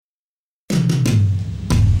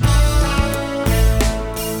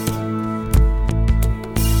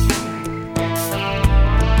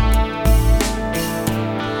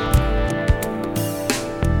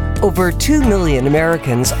Over 2 million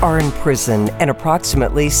Americans are in prison, and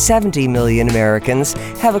approximately 70 million Americans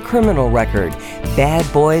have a criminal record.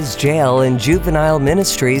 Bad Boys Jail and Juvenile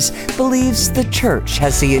Ministries believes the church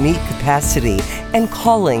has the unique capacity and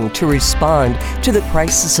calling to respond to the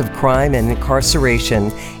crisis of crime and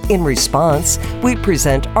incarceration. In response, we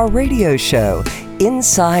present our radio show,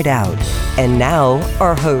 Inside Out. And now,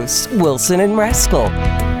 our hosts, Wilson and Rascal.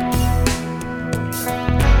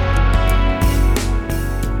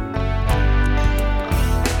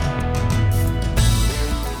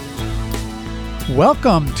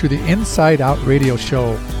 Welcome to the Inside Out radio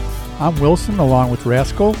show. I'm Wilson along with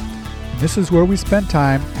Rascal. And this is where we spend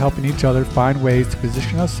time helping each other find ways to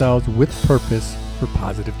position ourselves with purpose for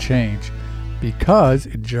positive change. Because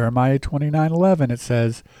in Jeremiah 29:11 it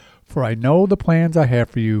says, "For I know the plans I have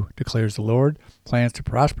for you, declares the Lord, plans to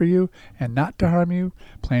prosper you and not to harm you,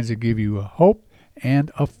 plans to give you a hope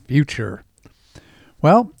and a future."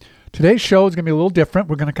 Well, today's show is going to be a little different.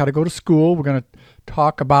 We're going to kind of go to school. We're going to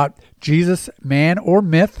talk about Jesus, man or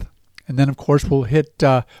myth. And then, of course, we'll hit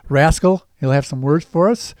Rascal. He'll have some words for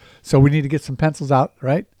us. So we need to get some pencils out,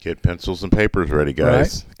 right? Get pencils and papers ready,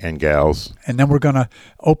 guys and gals. And then we're going to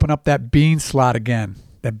open up that bean slot again.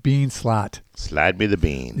 That bean slot. Slide me the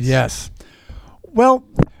beans. Yes. Well,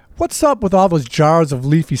 what's up with all those jars of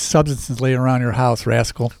leafy substances laying around your house,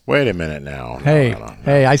 Rascal? Wait a minute now. Hey,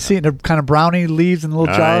 I see the kind of brownie leaves in little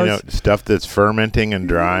jars. I know, stuff that's fermenting and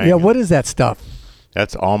drying. Yeah, what is that stuff?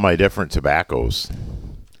 That's all my different tobaccos.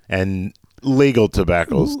 And legal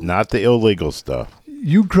tobaccos, not the illegal stuff.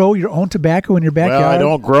 You grow your own tobacco in your backyard? Well, I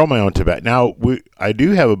don't grow my own tobacco. Now, I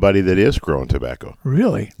do have a buddy that is growing tobacco.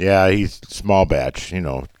 Really? Yeah, he's small batch,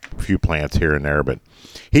 a few plants here and there, but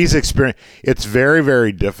he's experienced. It's very,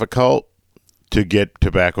 very difficult to get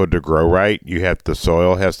tobacco to grow right. The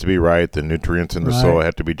soil has to be right. The nutrients in the soil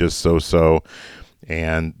have to be just so.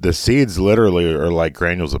 And the seeds literally are like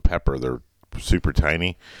granules of pepper. They're super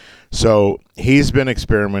tiny. So he's been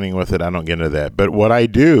experimenting with it. I don't get into that. But what I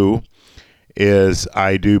do is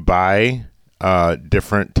I do buy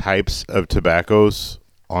different types of tobaccos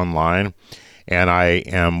online. And I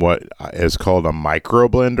am what is called a micro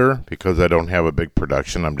blender because I don't have a big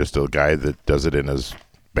production. I'm just a guy that does it in his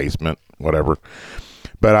basement, whatever.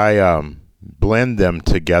 But I blend them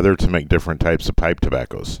together to make different types of pipe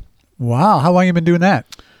tobaccos. Wow. How long have you been doing that?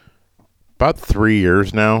 About 3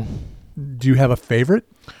 years now. Do you have a favorite?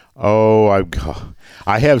 Oh,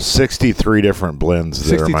 I have 63 different blends.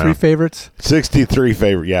 63 favorites? 63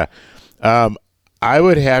 favorite, yeah. I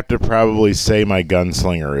would have to probably say my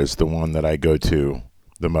Gunslinger is the one that I go to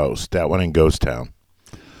the most. That one in Ghost Town.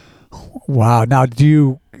 Wow. Now, do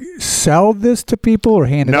you sell this to people or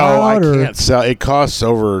hand it out? No, I can't sell.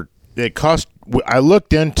 I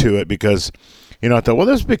looked into it because, I thought, well,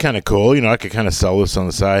 this would be kind of cool. I could kind of sell this on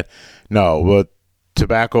the side. No, but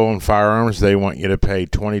tobacco and firearms, they want you to pay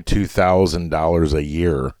 $22,000 a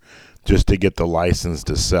year just to get the license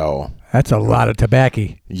to sell. That's a lot of tobacco.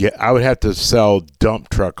 Yeah, I would have to sell dump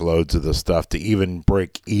truck loads of the stuff to even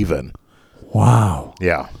break even. Wow.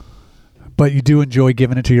 Yeah. But you do enjoy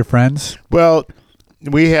giving it to your friends? Well,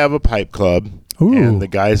 we have a pipe club. Ooh. And the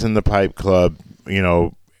guys in the pipe club,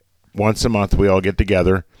 once a month we all get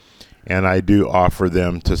together, and I do offer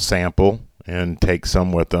them to sample and take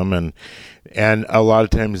some with them. And a lot of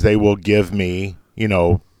times they will give me,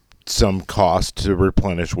 some cost to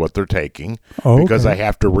replenish what they're taking because I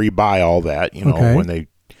have to rebuy all that,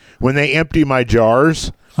 when they empty my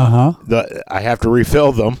jars, I have to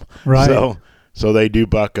refill them. Right. So they do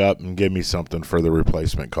buck up and give me something for the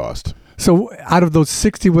replacement cost. So out of those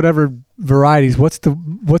 60 whatever varieties, what's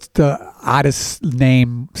the oddest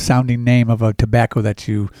sounding name of a tobacco that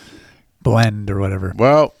you blend or whatever?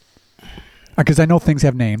 Well, because I know things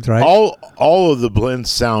have names, right? All of the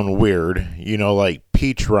blends sound weird, like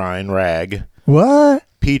Peach Rind Rag. What?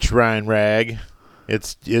 Peach Rind Rag.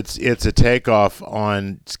 It's a takeoff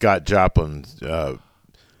on Scott Joplin's.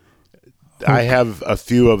 I have a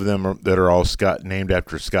few of them that are all named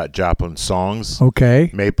after Scott Joplin songs.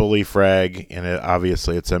 Okay. Maple Leaf Rag, and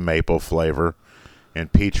obviously it's a maple flavor.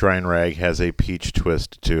 And Peach Rind Rag has a peach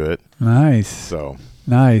twist to it. Nice. So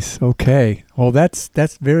nice. Okay. Well, that's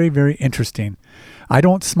very, very interesting. I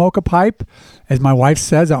don't smoke a pipe. As my wife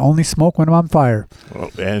says, I only smoke when I'm on fire. Well,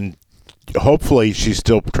 and hopefully she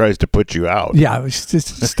still tries to put you out. Yeah,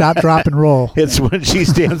 just stop, drop, and roll. It's when she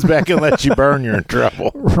stands back and lets you burn, you're in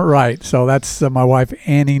trouble. Right. So that's my wife,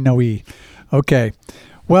 Annie Noe. Okay.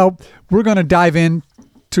 Well, we're going to dive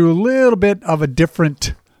into a little bit of a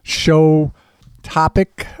different show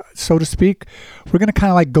topic, so to speak. We're going to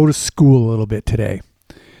kind of like go to school a little bit today.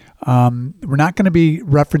 We're not going to be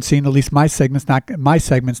referencing, at least my segment's not going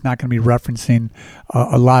to be referencing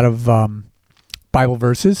a lot of Bible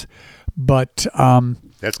verses, but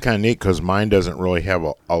that's kind of neat because mine doesn't really have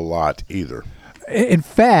a lot either. In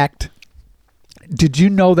fact, did you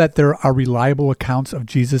know that there are reliable accounts of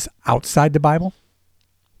Jesus outside the Bible?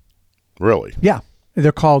 Really? Yeah.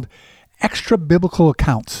 They're called extra biblical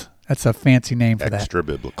accounts. That's a fancy name for that. Extra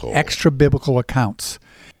biblical. Extra biblical accounts.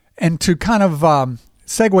 And to kind of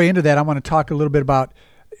segue into that, I want to talk a little bit about,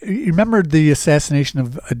 you remember the assassination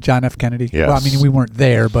of John F. Kennedy? Yes. Well, I mean, we weren't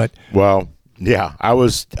there, but... Well, yeah, I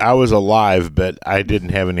was alive, but I didn't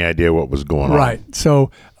have any idea what was going on. Right.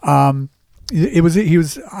 So he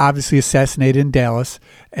was obviously assassinated in Dallas,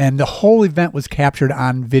 and the whole event was captured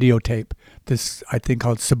on videotape. This, I think,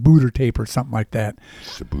 called Sabooter tape or something like that.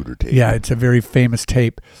 Sabooter tape. Yeah, it's a very famous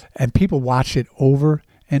tape. And people watch it over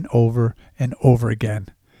and over and over again.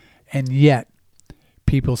 And yet,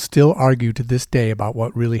 people still argue to this day about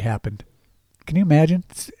what really happened. Can you imagine?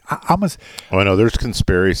 I know there's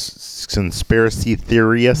conspiracy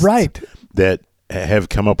theorists right. that have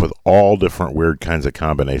come up with all different weird kinds of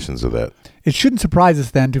combinations of that. It shouldn't surprise us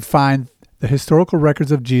then to find the historical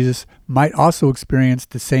records of Jesus might also experience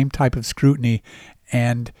the same type of scrutiny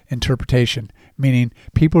and interpretation, meaning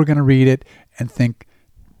people are going to read it and think,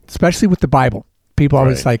 especially with the Bible, people are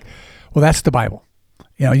always like, well, that's the Bible.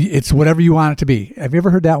 You know, it's whatever you want it to be. Have you ever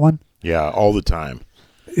heard that one? Yeah, all the time.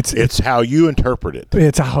 It's how you interpret it.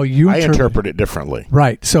 It's how you interpret it differently.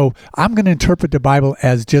 Right. So I'm going to interpret the Bible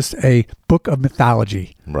as just a book of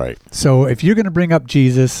mythology. Right. So if you're going to bring up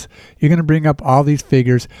Jesus, you're going to bring up all these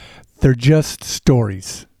figures, they're just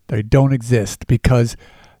stories. They don't exist because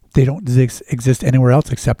they don't exist anywhere else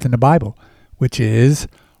except in the Bible, which is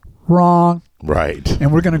wrong. Right.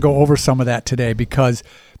 And we're going to go over some of that today because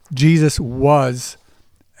Jesus was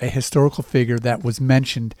a historical figure that was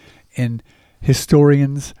mentioned in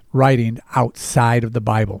historians' writing outside of the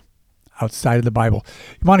Bible. Outside of the Bible.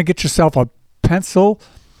 You want to get yourself a pencil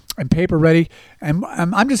and paper ready. And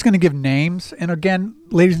I'm just going to give names. And again,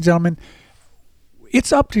 ladies and gentlemen,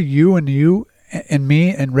 it's up to you and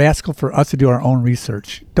me and Rascal for us to do our own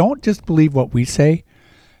research. Don't just believe what we say.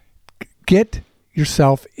 Get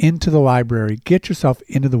yourself into the library. Get yourself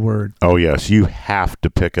into the Word. Oh, yes. You have to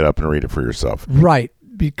pick it up and read it for yourself. Right.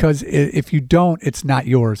 Because if you don't, it's not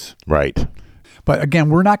yours. Right. But again,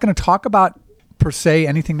 we're not going to talk about, per se,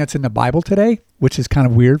 anything that's in the Bible today, which is kind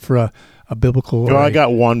of weird for a biblical... Well, I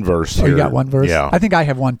got one verse here. Oh, you got one verse? Yeah. I think I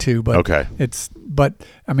have one too, but okay. It's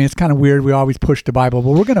kind of weird. We always push the Bible,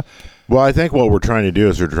 but we're going to... Well, I think what we're trying to do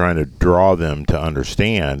is we're trying to draw them to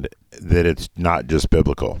understand that it's not just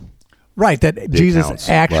biblical. Right, that Jesus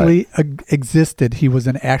actually existed. He was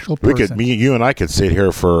an actual person. You and I could sit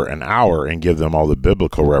here for an hour and give them all the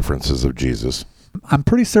biblical references of Jesus. I'm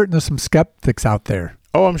pretty certain there's some skeptics out there.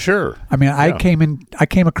 Oh, I'm sure. I mean, I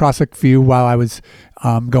came across a few while I was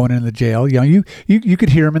going into the jail. You know, you could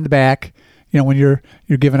hear them in the back. You know, when you're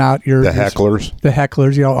giving out the hecklers. The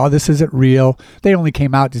hecklers. You know, oh, this isn't real. They only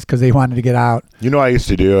came out just because they wanted to get out. You know, I used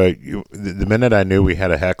to do the minute I knew we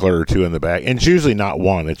had a heckler or two in the back, and it's usually not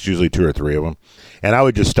one. It's usually two or three of them, and I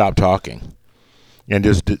would just stop talking and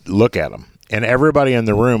just look at them, and everybody in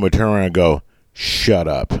the room would turn around and go, "Shut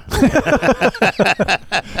up."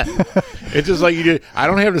 It's just like you do. I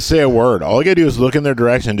don't have to say a word. All I got to do is look in their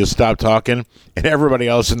direction and just stop talking, and everybody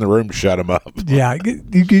else in the room shut them up. Yeah,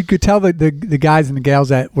 you could tell the guys and the gals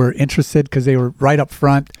that were interested because they were right up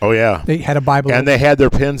front. Oh, yeah. They had a Bible. And they had their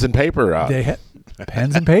pens and paper out. They had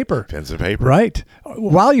pens and paper. Pens and paper. Right.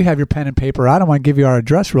 While you have your pen and paper out, I want to give you our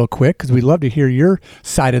address real quick because we'd love to hear your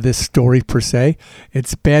side of this story per se.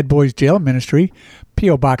 It's Bad Boys Jail Ministry,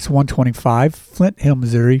 P.O. Box 125, Flint Hill,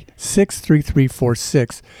 Missouri,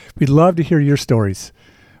 63346. We'd love to hear your stories.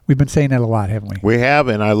 We've been saying that a lot, haven't we? We have,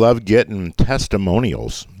 and I love getting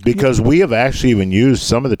testimonials because we have actually even used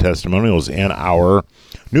some of the testimonials in our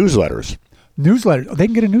newsletters. Newsletter? They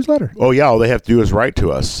can get a newsletter? Oh, yeah. All they have to do is write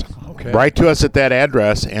to us. Okay. Write to us at that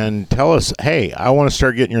address and tell us, hey, I want to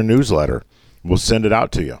start getting your newsletter. We'll send it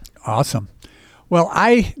out to you. Awesome. Well,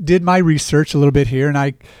 I did my research a little bit here, and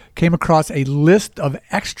I came across a list of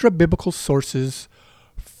extra biblical sources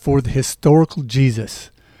for the historical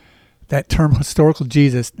Jesus. That term, historical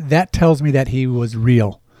Jesus, that tells me that he was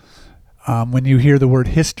real. When you hear the word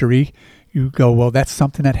history, you go, well, that's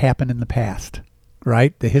something that happened in the past,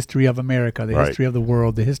 right? The history of America, the history of the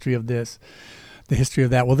world, the history of this, the history of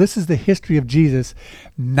that. Well, this is the history of Jesus,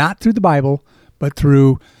 not through the Bible, but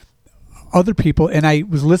through other people. And I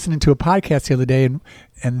was listening to a podcast the other day,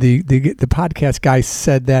 and the podcast guy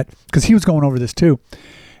said that, because he was going over this too,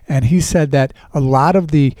 and he said that a lot of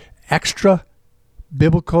the extra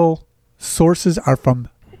biblical sources are from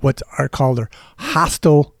what are called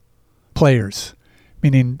hostile players,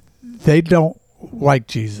 meaning they don't like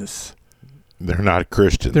Jesus. They're not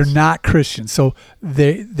Christians. They're not Christians. So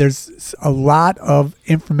there's a lot of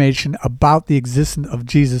information about the existence of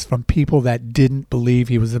Jesus from people that didn't believe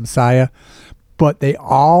he was the Messiah, but they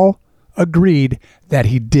all agreed that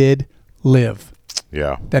he did live.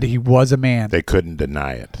 Yeah. That he was a man. They couldn't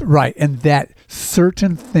deny it. Right. And that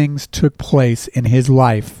certain things took place in his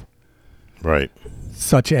life. Right.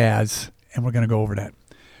 Such as, and we're going to go over that.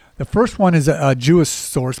 The first one is a Jewish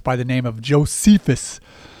source by the name of Josephus.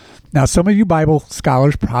 Now, some of you Bible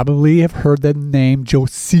scholars probably have heard the name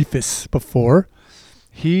Josephus before.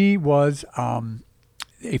 He was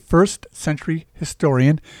a first century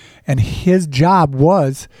historian, and his job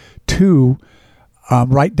was to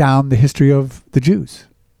write down the history of the Jews.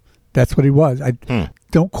 That's what he was.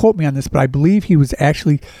 Don't quote me on this, but I believe he was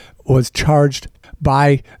charged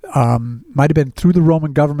by, might have been through the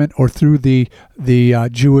Roman government or through the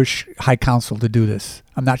Jewish High Council to do this.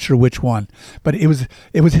 I'm not sure which one, but it was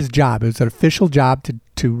his job. It was an official job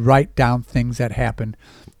to write down things that happened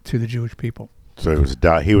to the Jewish people. So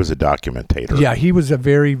he was a documentator. Yeah, he was a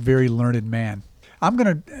very, very learned man. I'm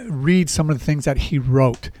going to read some of the things that he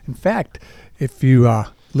wrote. In fact, if you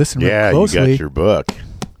listen real closely, you got your book.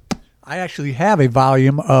 I actually have a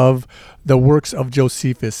volume of the works of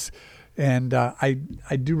Josephus. And I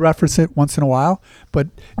do reference it once in a while, but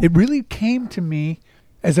it really came to me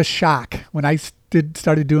as a shock when I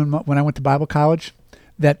started doing when I went to Bible college,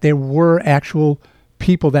 that there were actual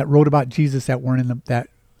people that wrote about Jesus that weren't that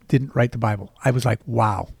didn't write the Bible. I was like,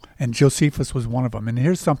 wow. And Josephus was one of them. And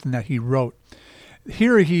here's something that he wrote.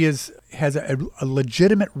 Here he has a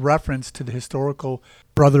legitimate reference to the historical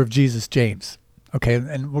brother of Jesus, James. Okay,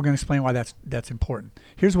 and we're going to explain why that's important.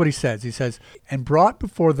 Here's what he says. He says, "And brought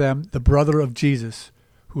before them the brother of Jesus,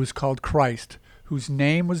 who is called Christ, whose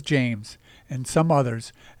name was James, and some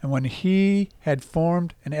others. And when he had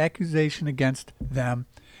formed an accusation against them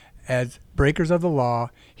as breakers of the law,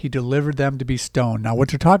 he delivered them to be stoned." Now,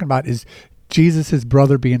 what you're talking about is Jesus'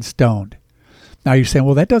 brother being stoned. Now, you're saying,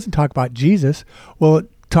 well, that doesn't talk about Jesus. Well, it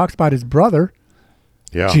talks about his brother.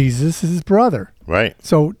 Yeah. Jesus is his brother. Right.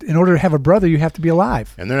 So in order to have a brother, you have to be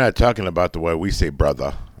alive. And they're not talking about the way we say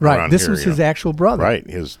brother. Right. This was his actual brother. Right.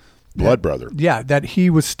 His blood brother. Yeah, that he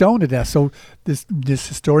was stoned to death. So this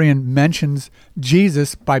historian mentions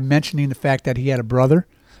Jesus by mentioning the fact that he had a brother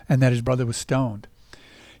and that his brother was stoned.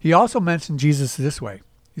 He also mentioned Jesus this way.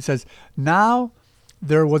 He says, "Now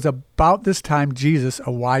there was about this time Jesus,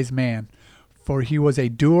 a wise man, for he was a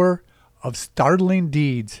doer of startling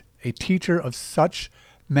deeds, a teacher of such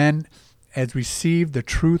men as received the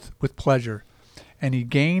truth with pleasure. And he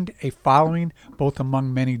gained a following both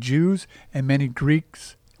among many Jews and many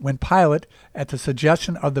Greeks. When Pilate, at the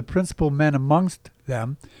suggestion of the principal men amongst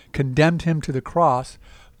them, condemned him to the cross,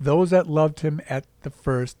 those that loved him at the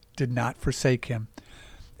first did not forsake him.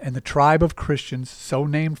 And the tribe of Christians, so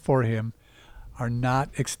named for him, are not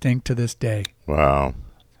extinct to this day." Wow.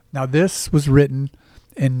 Now, this was written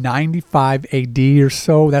in 95 AD or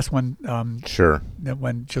so. That's when Sure.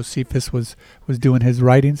 when Josephus was doing his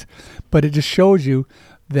writings. But it just shows you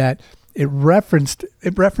that it referenced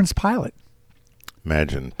Pilate.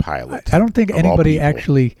 Imagine Pilate. I don't think of all anybody people.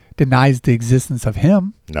 actually denies the existence of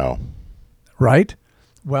him, No. right?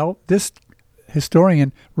 Well, this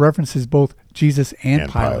historian references both Jesus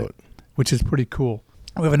and Pilate, which is pretty cool.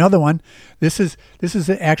 We have another one. This is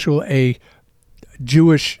a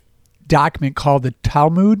Jewish document called the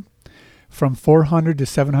Talmud from 400 to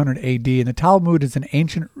 700 AD. And the Talmud is an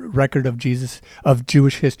ancient record of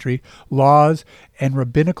Jewish history, laws, and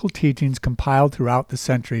rabbinical teachings compiled throughout the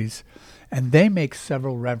centuries. And they make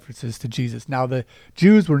several references to Jesus. Now, the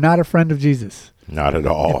Jews were not a friend of Jesus. Not at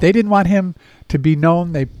all. If they didn't want him to be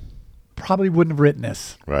known, they probably wouldn't have written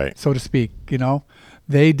this, Right. so to speak.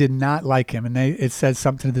 They did not like him. And it says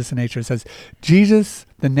something to this nature. It says, "Jesus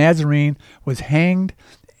the Nazarene was hanged,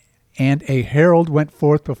 and a herald went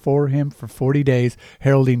forth before him for 40 days,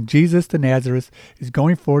 heralding Jesus the Nazarene is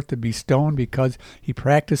going forth to be stoned because he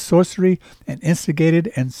practiced sorcery and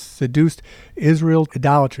instigated and seduced Israel to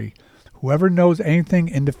idolatry. Whoever knows anything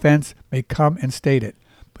in defense may come and state it.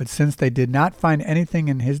 But since they did not find anything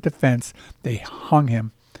in his defense, they hung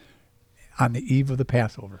him on the eve of the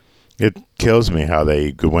Passover." It kills me how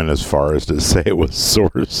they went as far as to say it was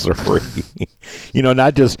sorcery.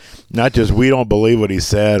 Not just we don't believe what he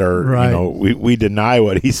said, or Right. we deny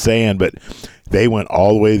what he's saying, but They went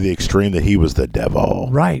all the way to the extreme that he was the devil.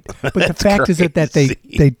 Right. But the fact is that crazy.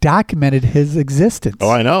 they documented his existence. Oh,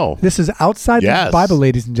 I know. This is outside Yes. the Bible,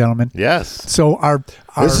 ladies and gentlemen. Yes. So our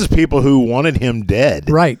This is people who wanted him dead.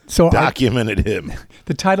 right. So Documented him.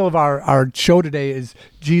 the title of our show today is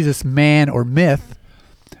Jesus, Man or Myth.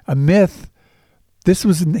 A myth.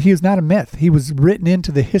 He was not a myth. He was written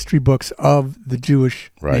into the history books of the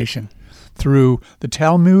Jewish Right. nation through the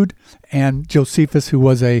Talmud and Josephus, who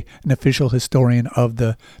was an official historian of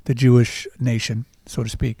the Jewish nation, so to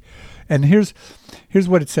speak. And here's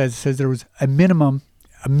what it says. It says there was a minimum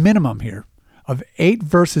here of 8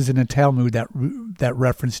 verses in the Talmud that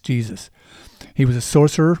referenced Jesus. He was a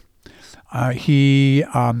sorcerer. He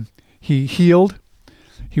healed.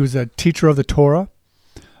 He was a teacher of the Torah.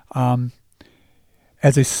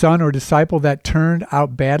 As a son or disciple that turned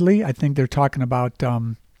out badly, I think they're talking about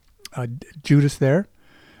Judas there.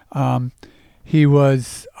 He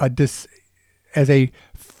was as a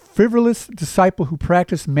frivolous disciple who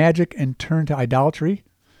practiced magic and turned to idolatry.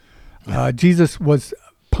 Jesus was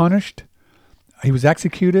punished. He was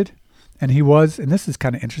executed, and this is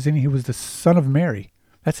kind of interesting, he was the son of Mary.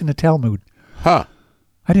 That's in the Talmud. Huh.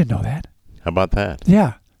 I didn't know that. How about that?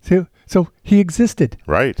 Yeah. So he existed.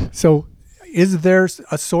 Right. So is there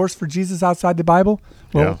a source for Jesus outside the Bible?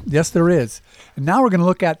 Well, Yeah. yes, there is. And now we're going to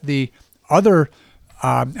look at the other,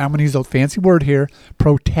 I'm going to use a fancy word here,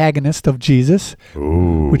 protagonist of Jesus,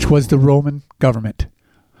 Ooh. which was the Roman government.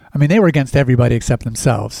 I mean, they were against everybody except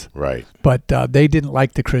themselves, Right. but they didn't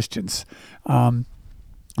like the Christians. And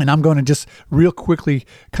I'm going to just real quickly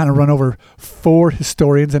kind of run over 4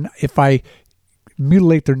 historians, and if I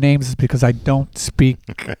mutilate their names, it's because I don't speak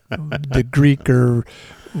the Greek or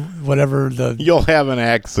whatever You'll have an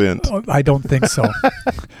accent. I don't think so.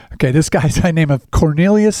 Okay, this guy's by name of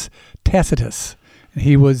Cornelius Tacitus. And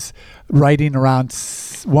he was writing around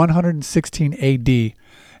 116 AD.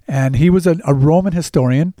 And he was a Roman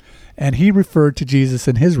historian, and he referred to Jesus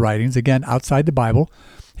in his writings, again, outside the Bible.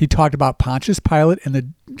 He talked about Pontius Pilate and the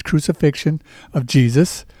crucifixion of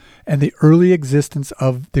Jesus and the early existence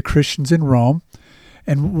of the Christians in Rome.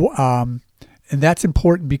 And that's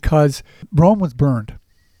important because Rome was burned.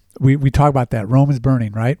 We talk about that. Rome is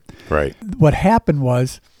burning, right? Right. What happened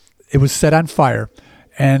was it was set on fire.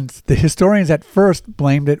 And the historians at first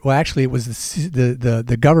blamed it. Well, actually, it was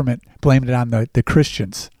the government blamed it on the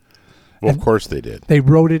Christians. Well, of course they did. They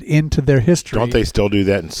wrote it into their history. Don't they still do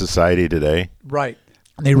that in society today? Right.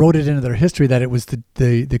 And they wrote it into their history that it was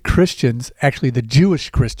the Christians, actually the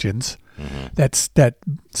Jewish Christians, that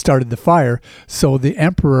started the fire. So the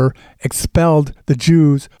emperor expelled the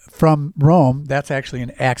Jews from Rome. That's actually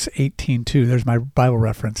in Acts 18:2. There's my Bible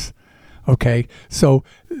reference. Okay, so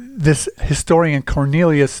this historian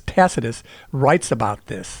Cornelius Tacitus writes about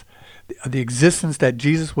this, the existence that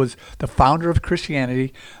Jesus was the founder of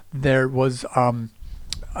Christianity. There was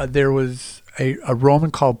a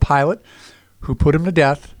Roman called Pilate who put him to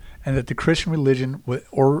death, and that the Christian religion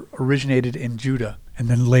originated in Judah and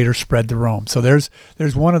then later spread to Rome. So there's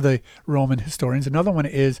one of the Roman historians. Another one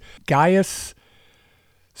is Gaius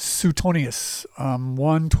Suetonius,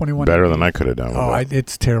 121. Better than I could have done.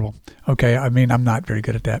 It's terrible. Okay, I mean, I'm not very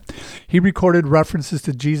good at that. He recorded references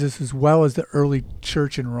to Jesus as well as the early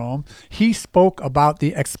church in Rome. He spoke about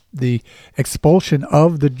the expulsion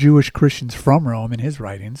of the Jewish Christians from Rome in his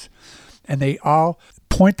writings, and they all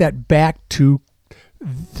point that back to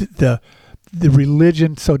the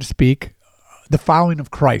religion, so to speak, the following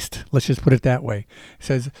of Christ. Let's just put it that way. It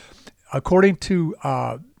says, according to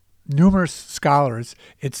numerous scholars,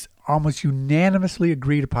 it's almost unanimously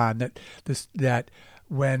agreed upon that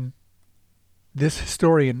when this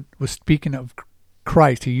historian was speaking of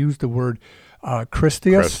Christ, he used the word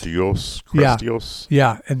Christios. Christios.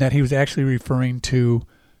 Yeah, and that he was actually referring to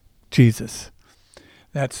Jesus.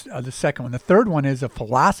 That's the second one. The third one is a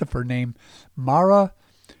philosopher named Mara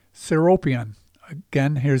Seropion.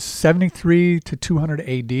 Again, here's 73 to 200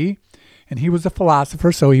 AD. And he was a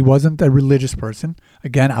philosopher, so he wasn't a religious person,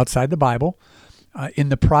 again, outside the Bible, in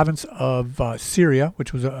the province of Syria,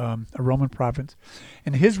 which was a Roman province.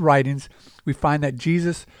 In his writings, we find that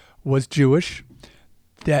Jesus was Jewish,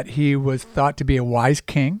 that he was thought to be a wise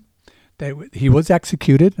king, that he was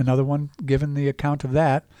executed, another one given the account of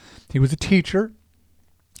that. He was a teacher,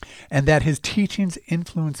 and that his teachings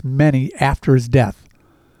influenced many after his death.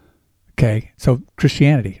 Okay, so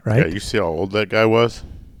Christianity, right? Yeah, you see how old that guy was?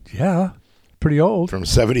 Yeah, pretty old. From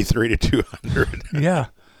 73 to 200. Yeah,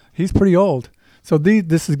 he's pretty old. So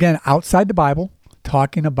this is, again, outside the Bible,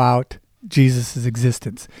 talking about Jesus'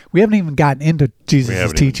 existence. We haven't even gotten into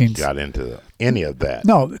Jesus' teachings. We haven't even got into any of that.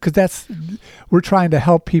 No, because we're trying to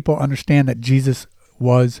help people understand that Jesus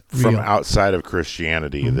was real. From outside of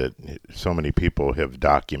Christianity, that so many people have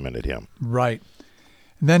documented him. Right.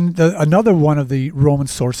 And then another one of the Roman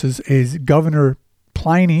sources is Governor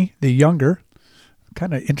Pliny the Younger.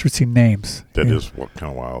 Kind of interesting names. That is kind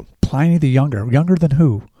of wild. Pliny the Younger. Younger than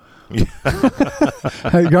who?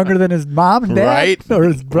 Younger than his mom and dad? Right. Or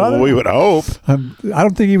his brother? Well, we would hope. I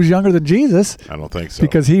don't think he was younger than Jesus. I don't think so.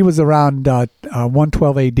 Because he was around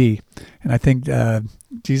 112 AD. And I think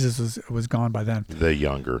Jesus was gone by then. The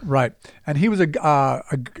Younger. Right. And he was a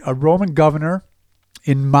Roman governor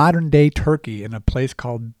in modern-day Turkey in a place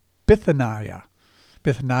called Bithynia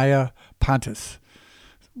Pontus.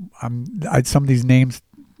 Some of these names,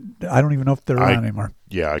 I don't even know if they're around anymore.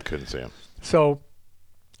 Yeah, I couldn't say them. So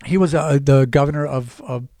he was the governor of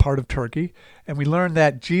part of Turkey, and we learned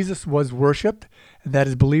that Jesus was worshipped and that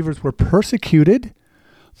his believers were persecuted.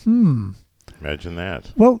 Imagine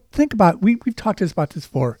that. Well, think about we've talked about this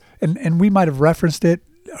before, and we might have referenced it,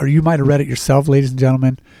 or you might have read it yourself, ladies and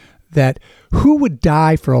gentlemen, that who would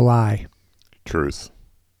die for a lie? Truth.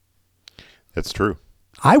 That's true.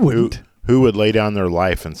 I wouldn't. Who would lay down their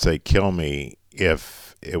life and say, kill me,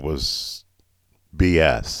 if it was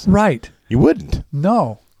BS? Right. You wouldn't.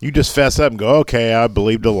 No. You just fess up and go, okay, I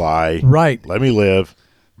believed a lie. Right. Let me live.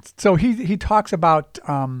 So he talks about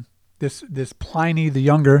this Pliny the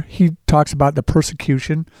Younger. He talks about the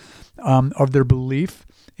persecution of their belief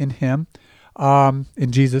in him,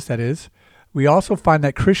 in Jesus, that is. We also find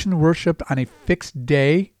that Christians worshiped on a fixed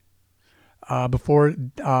day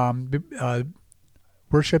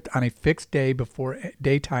worshipped on a fixed day before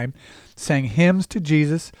daytime, sang hymns to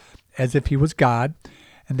Jesus as if he was God,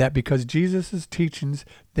 and that because Jesus' teachings,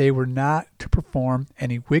 they were not to perform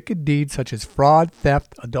any wicked deeds such as fraud,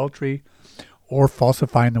 theft, adultery, or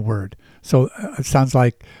falsifying the word. So it sounds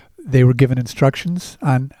like they were given instructions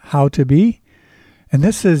on how to be. And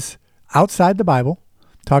this is outside the Bible,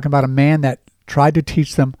 talking about a man that tried to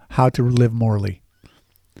teach them how to live morally.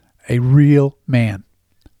 A real man.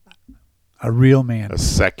 A real man. A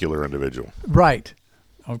secular individual. Right.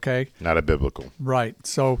 Okay. Not a biblical. Right.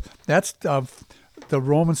 So that's the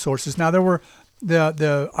Roman sources. Now there were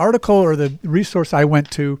the article or the resource I went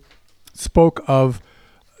to spoke of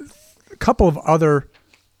a couple of other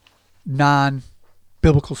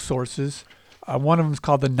non-biblical sources. One of them is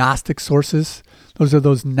called the Gnostic sources. Those are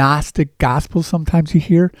those Gnostic gospels sometimes you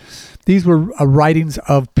hear. These were writings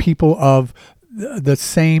of people of the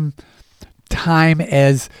same time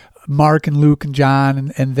as Mark and Luke and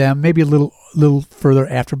John and them, maybe a little further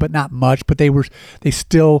after, but not much. But they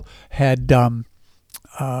still had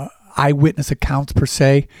eyewitness accounts per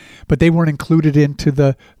se, but they weren't included into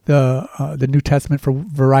the New Testament for a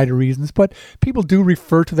variety of reasons. But people do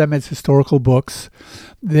refer to them as historical books.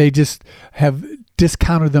 They just have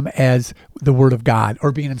discounted them as the Word of God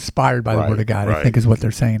or being inspired by the Word of God, I think is what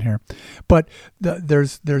they're saying here. But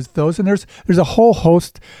there's those, and there's a whole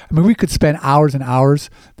host. I mean, we could spend hours and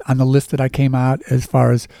hours on the list that I came out as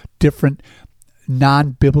far as different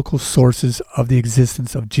non-biblical sources of the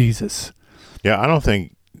existence of Jesus. Yeah, I don't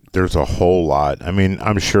think there's a whole lot. I mean,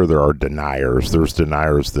 I'm sure there are deniers. There's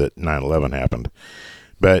deniers that 9/11 happened.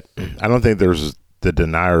 But I don't think there's the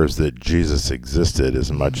deniers that Jesus existed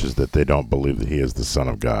as much as that they don't believe that he is the Son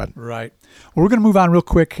of God. Right. Well, we're going to move on real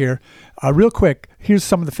quick here. Here's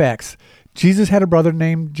some of the facts. Jesus had a brother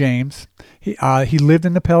named James. He lived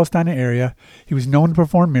in the Palestine area. He was known to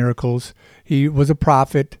perform miracles. He was a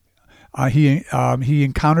prophet. He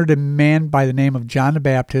encountered a man by the name of John the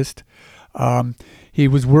Baptist. He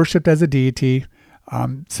was worshipped as a deity.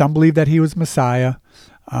 Some believe that he was Messiah.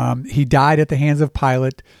 He died at the hands of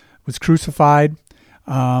Pilate, was crucified.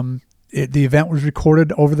 The event was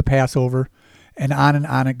recorded over the Passover, and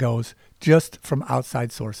on it goes, just from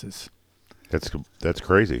outside sources. That's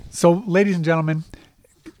crazy. So, ladies and gentlemen,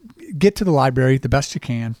 get to the library the best you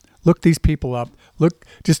can. Look these people up.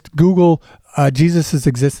 Just Google Jesus'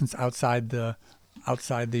 existence outside the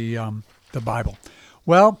Bible.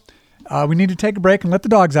 Well, we need to take a break and let the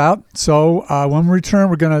dogs out. So when we return,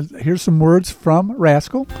 we're going to hear some words from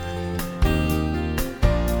Rascal.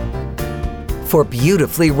 For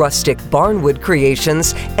beautifully rustic barnwood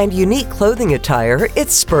creations and unique clothing attire,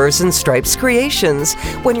 it's Spurs and Stripes Creations.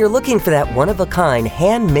 When you're looking for that one-of-a-kind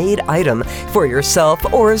handmade item for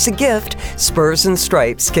yourself or as a gift, Spurs and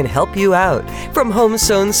Stripes can help you out. From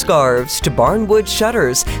home-sewn scarves to barnwood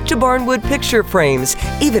shutters to barnwood picture frames,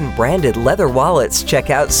 even branded leather wallets, check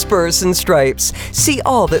out Spurs and Stripes. See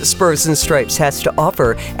all that Spurs and Stripes has to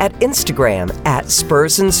offer at Instagram at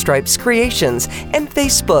Spurs and Stripes Creations and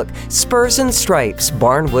Facebook Spurs and Stripes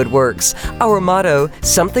Barn Woodworks. Our motto,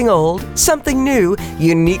 something old, something new,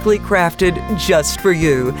 uniquely crafted just for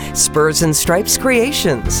you. Spurs and Stripes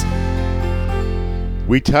Creations.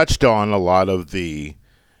 We touched on a lot of the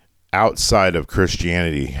outside of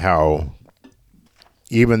Christianity, how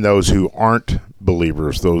even those who aren't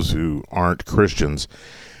believers, those who aren't Christians,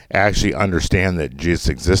 actually understand that Jesus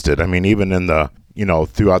existed. I mean, even in the,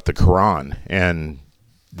 throughout the Quran and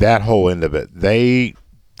that whole end of it, they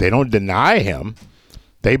don't deny him.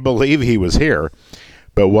 They believe he was here.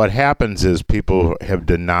 But what happens is people have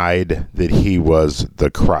denied that he was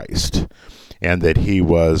the Christ and that he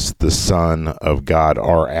was the Son of God,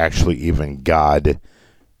 or actually even God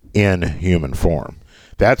in human form.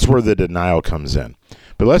 That's where the denial comes in.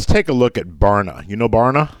 But let's take a look at Barna. You know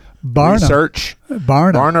Barna? Barna. Research.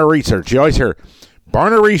 Barna Research. You always hear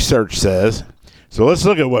Barna Research says. So let's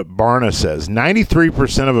look at what Barna says.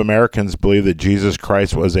 93% of Americans believe that Jesus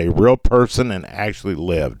Christ was a real person and actually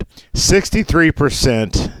lived.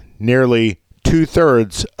 63%, nearly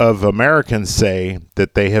two-thirds of Americans say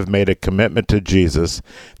that they have made a commitment to Jesus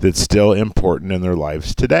that's still important in their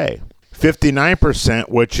lives today. 59%,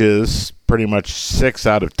 which is pretty much 6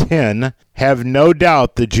 out of 10, have no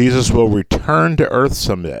doubt that Jesus will return to earth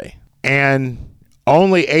someday. And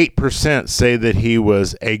only 8% say that he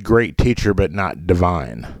was a great teacher but not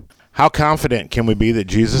divine. How confident can we be that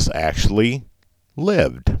Jesus actually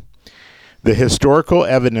lived? The historical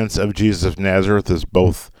evidence of Jesus of Nazareth is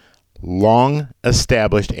both long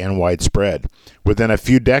established and widespread. Within a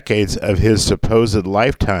few decades of his supposed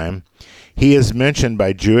lifetime, he is mentioned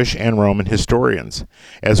by Jewish and Roman historians,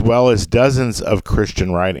 as well as dozens of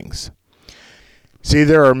Christian writings. See,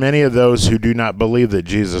 there are many of those who do not believe that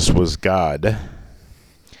Jesus was God.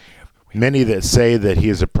 Many that say that he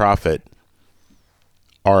is a prophet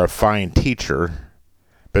are a fine teacher,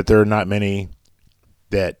 but there are not many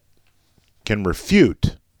that can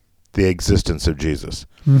refute the existence of Jesus.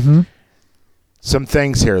 Mm-hmm. Some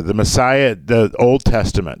things here. The Messiah, the Old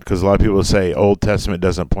Testament, because a lot of people say Old Testament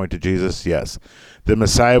doesn't point to Jesus. Yes. The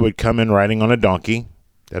Messiah would come in riding on a donkey.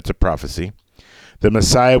 That's a prophecy. The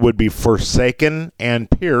Messiah would be forsaken and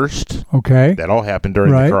pierced. Okay. That all happened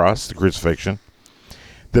during the cross, the crucifixion.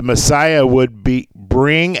 The Messiah would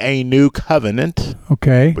bring a new covenant.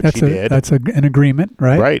 Okay. Which he did. That's an agreement,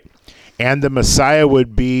 right? Right. And the Messiah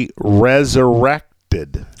would be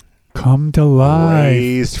resurrected. Come to life.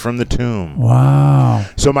 Raised from the tomb. Wow.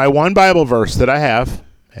 So my one Bible verse that I have,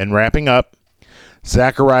 and wrapping up,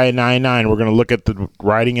 Zechariah 9:9. We're going to look at the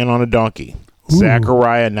riding in on a donkey. Ooh.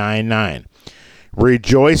 Zechariah 9:9.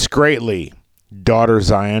 Rejoice greatly, daughter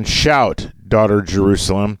Zion. Shout, daughter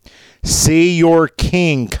Jerusalem. See, your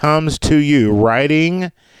king comes to you,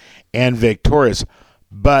 riding and victorious,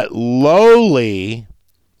 but lowly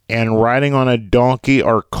and riding on a donkey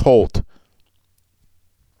or colt.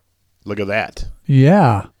 Look at that.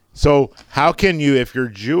 Yeah. So how can you, if you're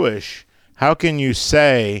Jewish, how can you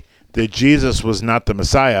say that Jesus was not the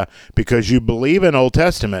Messiah? Because you believe in Old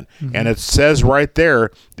Testament, and it says right there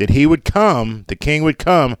that he would come, the king would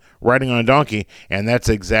come riding on a donkey, and that's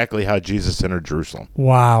exactly how Jesus entered Jerusalem.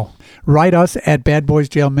 Wow. Write us at Bad Boys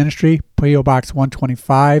Jail Ministry, P.O. Box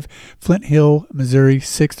 125, Flint Hill, Missouri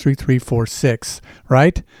 63346,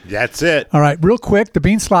 right? That's it. All right, real quick, the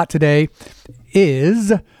bean slot today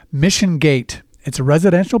is Mission Gate. It's a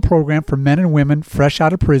residential program for men and women fresh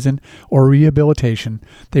out of prison or rehabilitation.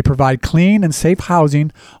 They provide clean and safe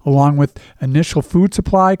housing along with initial food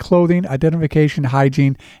supply, clothing, identification,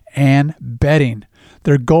 hygiene, and bedding.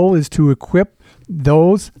 Their goal is to equip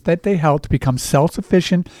those that they help to become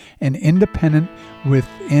self-sufficient and independent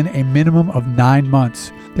within a minimum of 9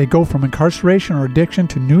 months. They go from incarceration or addiction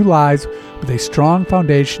to new lives with a strong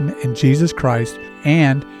foundation in Jesus Christ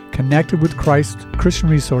and connected with Christian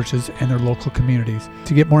resources and their local communities.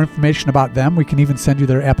 To get more information about them, we can even send you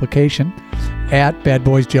their application at Bad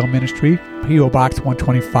Boys Jail Ministry, P.O. Box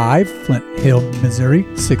 125, Flint Hill, Missouri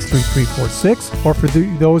 63346. Or for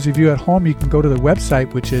those of you at home, you can go to the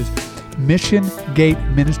website, which is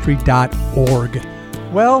missiongateministry.org.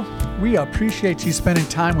 Well, we appreciate you spending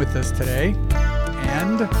time with us today.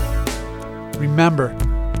 And remember,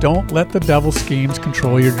 don't let the devil's schemes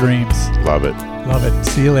control your dreams. Love it. Love it.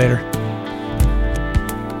 See you later.